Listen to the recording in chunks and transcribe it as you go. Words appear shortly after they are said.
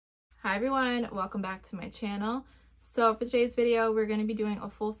Hi everyone, welcome back to my channel. So for today's video, we're going to be doing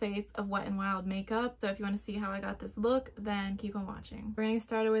a full face of Wet n Wild makeup. So if you want to see how I got this look, then keep on watching. We're going to get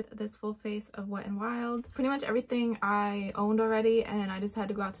started with this full face of Wet n Wild. Pretty much everything I owned already, and I just had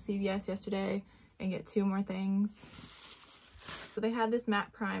to go out to CVS yesterday and get two more things. So they had this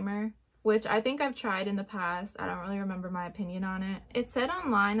matte primer, which I think I've tried in the past. I don't really remember my opinion on it. It said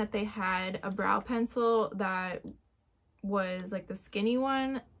online that they had a brow pencil that was like the skinny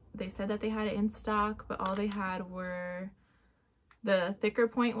one. They said that they had it in stock, but all they had were the thicker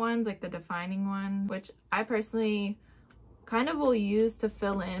point ones, like the defining one, which I personally kind of will use to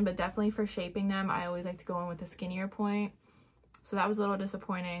fill in, but definitely for shaping them, I always like to go in with the skinnier point. So that was a little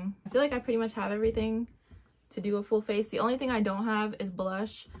disappointing. I feel like I pretty much have everything to do a full face. The only thing I don't have is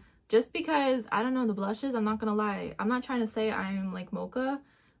blush, just because, I don't know, the blushes, I'm not gonna lie. I'm not trying to say I'm like mocha,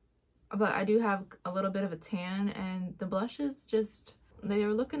 but I do have a little bit of a tan, and the blushes just, they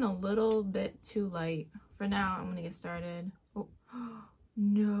were looking a little bit too light. For now, I'm gonna get started. Oh,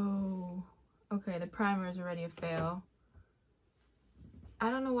 no. Okay, the primer is already a fail.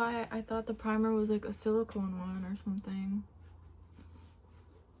 I don't know why I thought the primer was like a silicone one or something.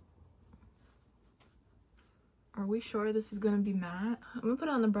 Are we sure this is gonna be matte? I'm gonna put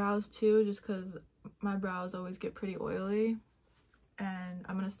it on the brows too, just because my brows always get pretty oily. And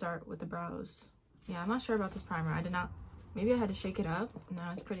I'm gonna start with the brows. Yeah, I'm not sure about this primer. I did not, maybe I had to shake it up. No,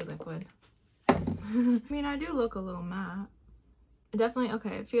 it's pretty liquid. I mean, I do look a little matte. It definitely,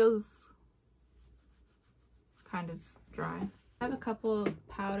 okay, it feels kind of dry. I have a couple of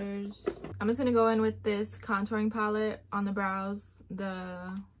powders. I'm just gonna go in with this contouring palette on the brows,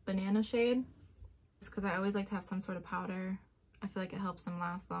 the banana shade, just because I always like to have some sort of powder. I feel like it helps them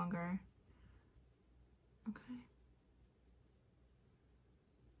last longer. Okay.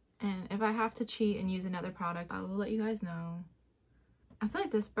 And if I have to cheat and use another product, I will let you guys know. I feel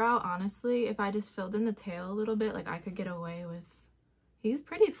like this brow, honestly, if I just filled in the tail a little bit, like I could get away with. He's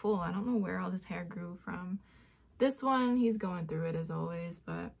pretty full. I don't know where all this hair grew from. This one, he's going through it as always,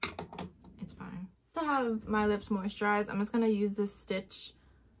 but it's fine. To have my lips moisturized, I'm just gonna use this Stitch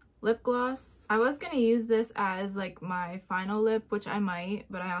lip gloss. I was gonna use this as like my final lip, which I might,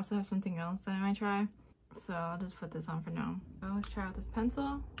 but I also have something else that I might try. So I'll just put this on for now. So let's try out this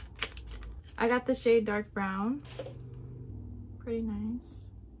pencil. I got the shade dark brown. Pretty nice.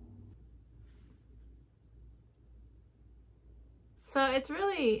 So it's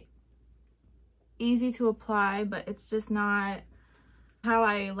really easy to apply, but it's just not how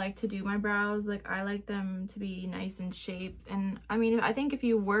I like to do my brows. Like, I like them to be nice and shaped. And I mean, I think if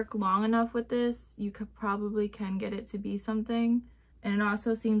you work long enough with this, you could probably can get it to be something. And it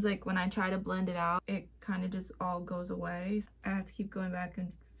also seems like when I try to blend it out, it kind of just all goes away. I have to keep going back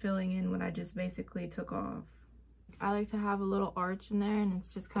and filling in what I just basically took off. I like to have a little arch in there, and it's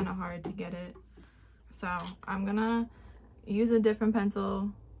just kind of hard to get it. So I'm gonna use a different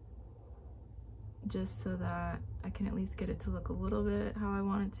pencil just so that I can at least get it to look a little bit how I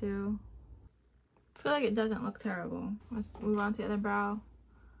want it to. I feel like it doesn't look terrible. Let's move on to the other brow.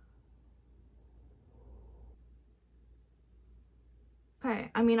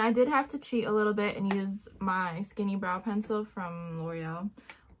 Okay, I mean, I did have to cheat a little bit and use my skinny brow pencil from L'Oreal,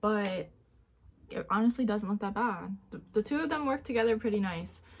 but it honestly doesn't look that bad. The two of them work together pretty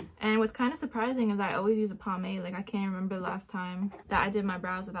nice. And what's kind of surprising is I always use a pomade. Like, I can't remember the last time that I did my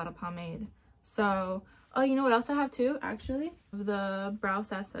brows without a pomade. So, oh, you know what else I have too, actually? The Brow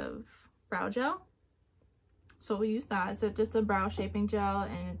Obsessive brow gel. So we'll use that. It's just a brow shaping gel,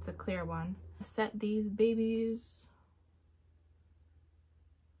 and it's a clear one. Set these babies.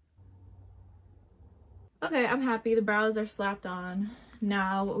 Okay, I'm happy. The brows are slapped on.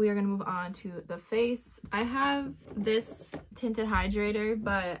 Now we are going to move on to the face. I have this tinted hydrator,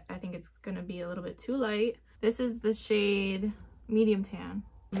 but I think it's going to be a little bit too light. This is the shade Medium Tan.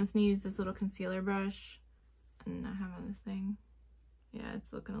 I'm just going to use this little concealer brush, and I have on this thing. Yeah,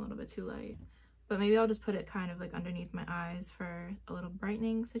 it's looking a little bit too light. But maybe I'll just put it kind of like underneath my eyes for a little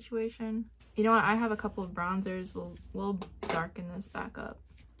brightening situation. You know what? I have a couple of bronzers. We'll darken this back up.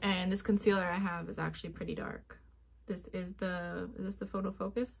 And this concealer I have is actually pretty dark. This is this the Photo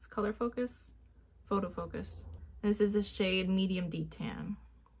Focus? Color Focus? Photo Focus. This is the shade Medium Deep Tan.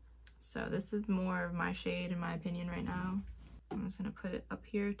 So this is more of my shade in my opinion right now. I'm just gonna put it up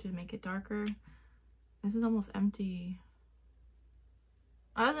here to make it darker. This is almost empty.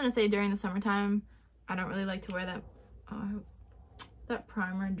 I was gonna say during the summertime, I don't really like to wear that. Oh, that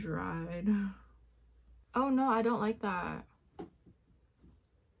primer dried. Oh no, I don't like that.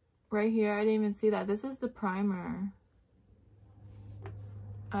 Right here, I didn't even see that. This is the primer.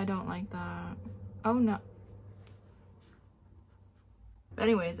 I don't like that. Oh no. But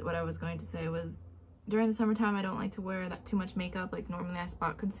anyways, what I was going to say was during the summertime, I don't like to wear that too much makeup. Like normally I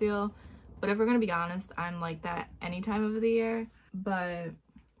spot conceal, but if we're gonna be honest, I'm like that any time of the year. But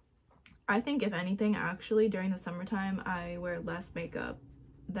I think if anything, actually during the summertime, I wear less makeup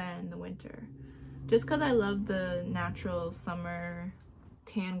than the winter. Just because I love the natural summer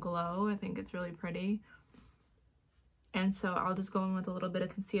tan glow. I think it's really pretty. And so I'll just go in with a little bit of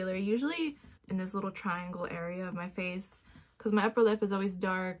concealer, usually in this little triangle area of my face, because my upper lip is always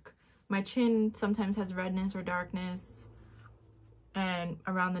dark. My chin sometimes has redness or darkness, and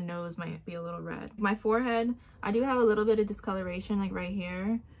around the nose might be a little red. My forehead, I do have a little bit of discoloration like right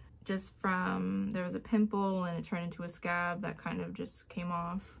here, just from, there was a pimple and it turned into a scab that kind of just came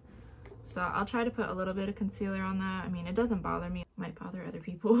off. So I'll try to put a little bit of concealer on that. I mean, it doesn't bother me, it might bother other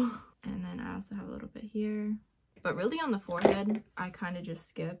people. And then I also have a little bit here. But really on the forehead, I kind of just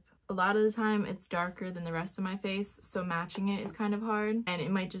skip. A lot of the time it's darker than the rest of my face, so matching it is kind of hard and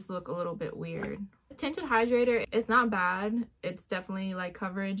it might just look a little bit weird. Tinted hydrator, it's not bad. It's definitely like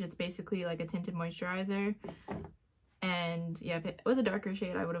coverage. It's basically like a tinted moisturizer. And yeah, if it was a darker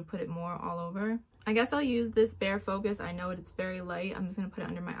shade, I would have put it more all over. I guess I'll use this Bare Focus. I know it's very light. I'm just going to put it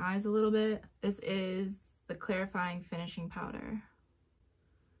under my eyes a little bit. This is the clarifying finishing powder.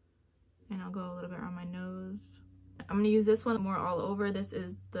 And I'll go a little bit around my nose. I'm going to use this one more all over. This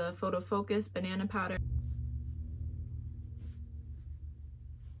is the Photo Focus Banana Powder.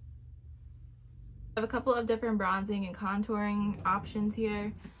 I have a couple of different bronzing and contouring options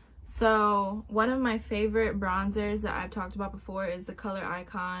here. So one of my favorite bronzers that I've talked about before is the Color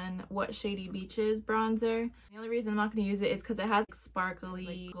Icon What Shady Beaches bronzer. The only reason I'm not going to use it is because it has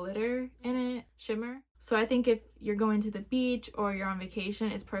sparkly glitter in it, shimmer. So I think if you're going to the beach or you're on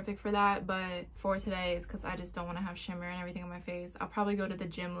vacation, it's perfect for that. But for today, it's because I just don't want to have shimmer and everything on my face. I'll probably go to the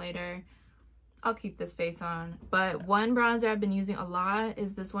gym later. I'll keep this face on. But one bronzer I've been using a lot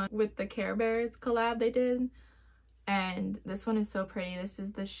is this one with the Care Bears collab they did. And this one is so pretty. This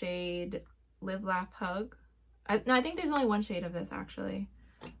is the shade Live, Laugh, Hug. No, I think there's only one shade of this actually.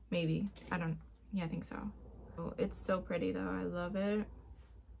 Maybe. Yeah, I think so. Oh, it's so pretty though. I love it.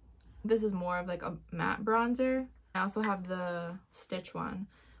 This is more of like a matte bronzer. I also have the Stitch one.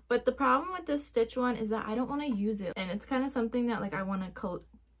 But the problem with this Stitch one is that I don't want to use it. And it's kind of something that like I want to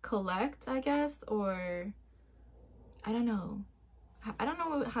collect, I guess, or I don't know. I don't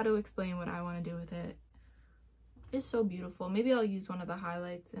know how to explain what I want to do with it. It's so beautiful. Maybe I'll use one of the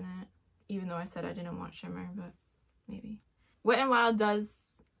highlights in it, even though I said I didn't want shimmer, but maybe. Wet n Wild does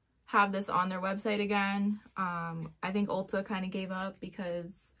have this on their website again. I think Ulta kind of gave up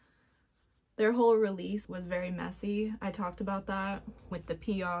because their whole release was very messy. I talked about that with the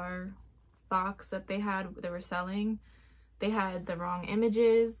PR box that they were selling. They had the wrong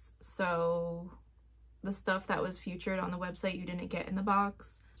images, so the stuff that was featured on the website you didn't get in the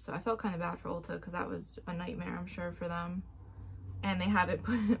box. So I felt kind of bad for Ulta because that was a nightmare, I'm sure, for them. And they haven't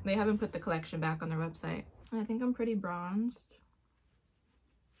put the collection back on their website. I think I'm pretty bronzed.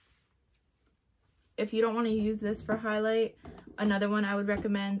 If you don't want to use this for highlight, another one I would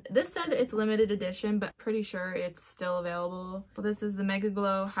recommend. This said it's limited edition, but pretty sure it's still available. Well, this is the Mega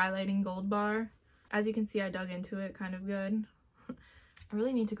Glow Highlighting Gold Bar. As you can see, I dug into it kind of good. I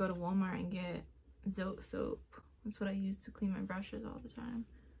really need to go to Walmart and get Zote soap. That's what I use to clean my brushes all the time.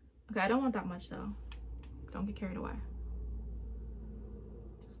 Okay, I don't want that much though. Don't get carried away.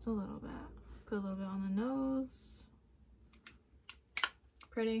 Just a little bit. Put a little bit on the nose.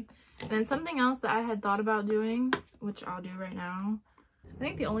 Pretty. And then something else that I had thought about doing, which I'll do right now. I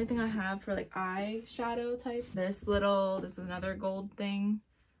think the only thing I have for like eyeshadow type, this is another gold thing.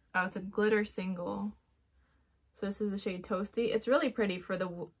 Oh, it's a glitter single. So this is the shade Toasty. It's really pretty for the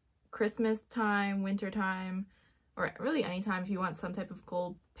Christmas time, winter time, or really anytime if you want some type of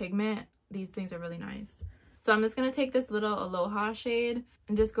gold pigment. These things are really nice. So I'm just going to take this little Aloha shade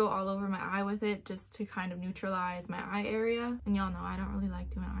and just go all over my eye with it just to kind of neutralize my eye area. And y'all know I don't really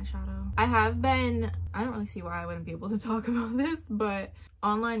like doing eyeshadow. I don't really see why I wouldn't be able to talk about this, but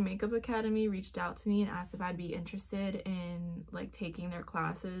Online Makeup Academy reached out to me and asked if I'd be interested in like taking their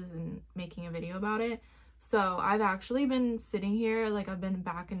classes and making a video about it. So I've actually been sitting here, like I've been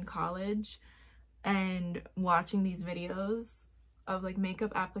back in college and watching these videos of like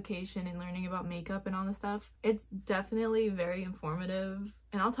makeup application and learning about makeup and all this stuff. It's definitely very informative,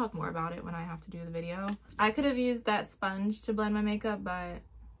 and I'll talk more about it when I have to do the video. I could have used that sponge to blend my makeup, but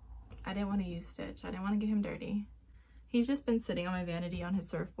I didn't want to use Stitch. I didn't want to get him dirty. He's just been sitting on my vanity on his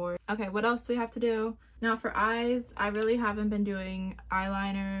surfboard. Okay, what else do we have to do? Now for eyes, I really haven't been doing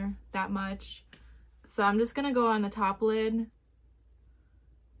eyeliner that much. So I'm just gonna go on the top lid.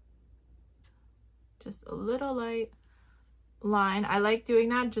 Just a little light. line. I like doing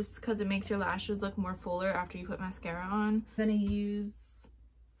that just because it makes your lashes look more fuller after you put mascara on. I'm gonna use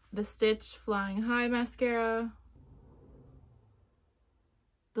the Stitch Flying High mascara.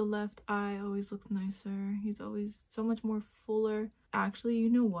 The left eye always looks nicer. He's always so much more fuller. Actually, you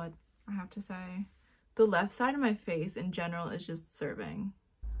know what I have to say? The left side of my face in general is just serving.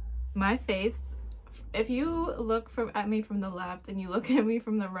 My face, if you look at me from the left and you look at me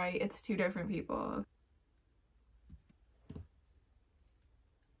from the right, it's two different people.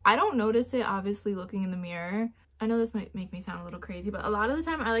 I don't notice it obviously looking in the mirror. I know this might make me sound a little crazy, but a lot of the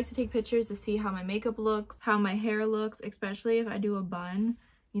time I like to take pictures to see how my makeup looks, how my hair looks, especially if I do a bun.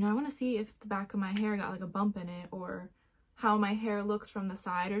 You know, I want to see if the back of my hair got like a bump in it, or how my hair looks from the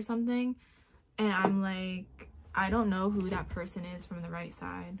side or something. And I'm like, I don't know who that person is from the right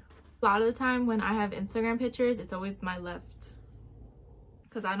side. A lot of the time when I have Instagram pictures, it's always my left,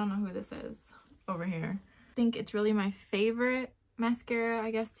 because I don't know who this is over here. I think it's really my favorite mascara,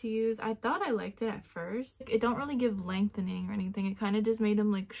 I guess, to use. I thought I liked it at first. It don't really give lengthening or anything. It kind of just made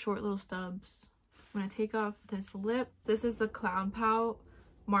them like short little stubs. I'm gonna take off this lip. This is the Cloud Pout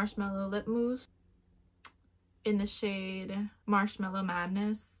Marshmallow Lip Mousse in the shade Marshmallow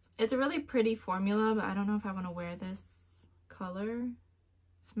Madness. It's a really pretty formula, but I don't know if I want to wear this color.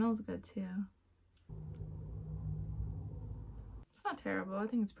 It smells good too. It's not terrible. I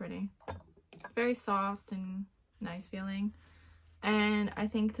think it's pretty. Very soft and nice feeling. And I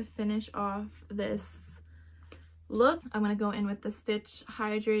think to finish off this look, I'm going to go in with the Stitch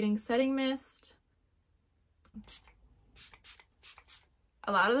Hydrating Setting Mist.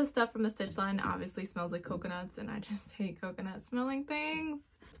 A lot of the stuff from the Stitch line obviously smells like coconuts, and I just hate coconut smelling things.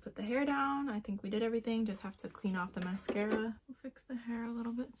 Let's put the hair down. I think we did everything. Just have to clean off the mascara. We'll fix the hair a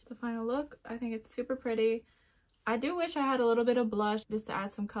little bit. It's the final look. I think it's super pretty. I do wish I had a little bit of blush just to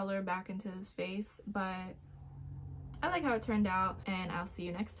add some color back into this face, but I like how it turned out, and I'll see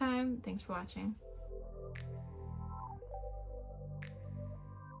you next time. Thanks for watching.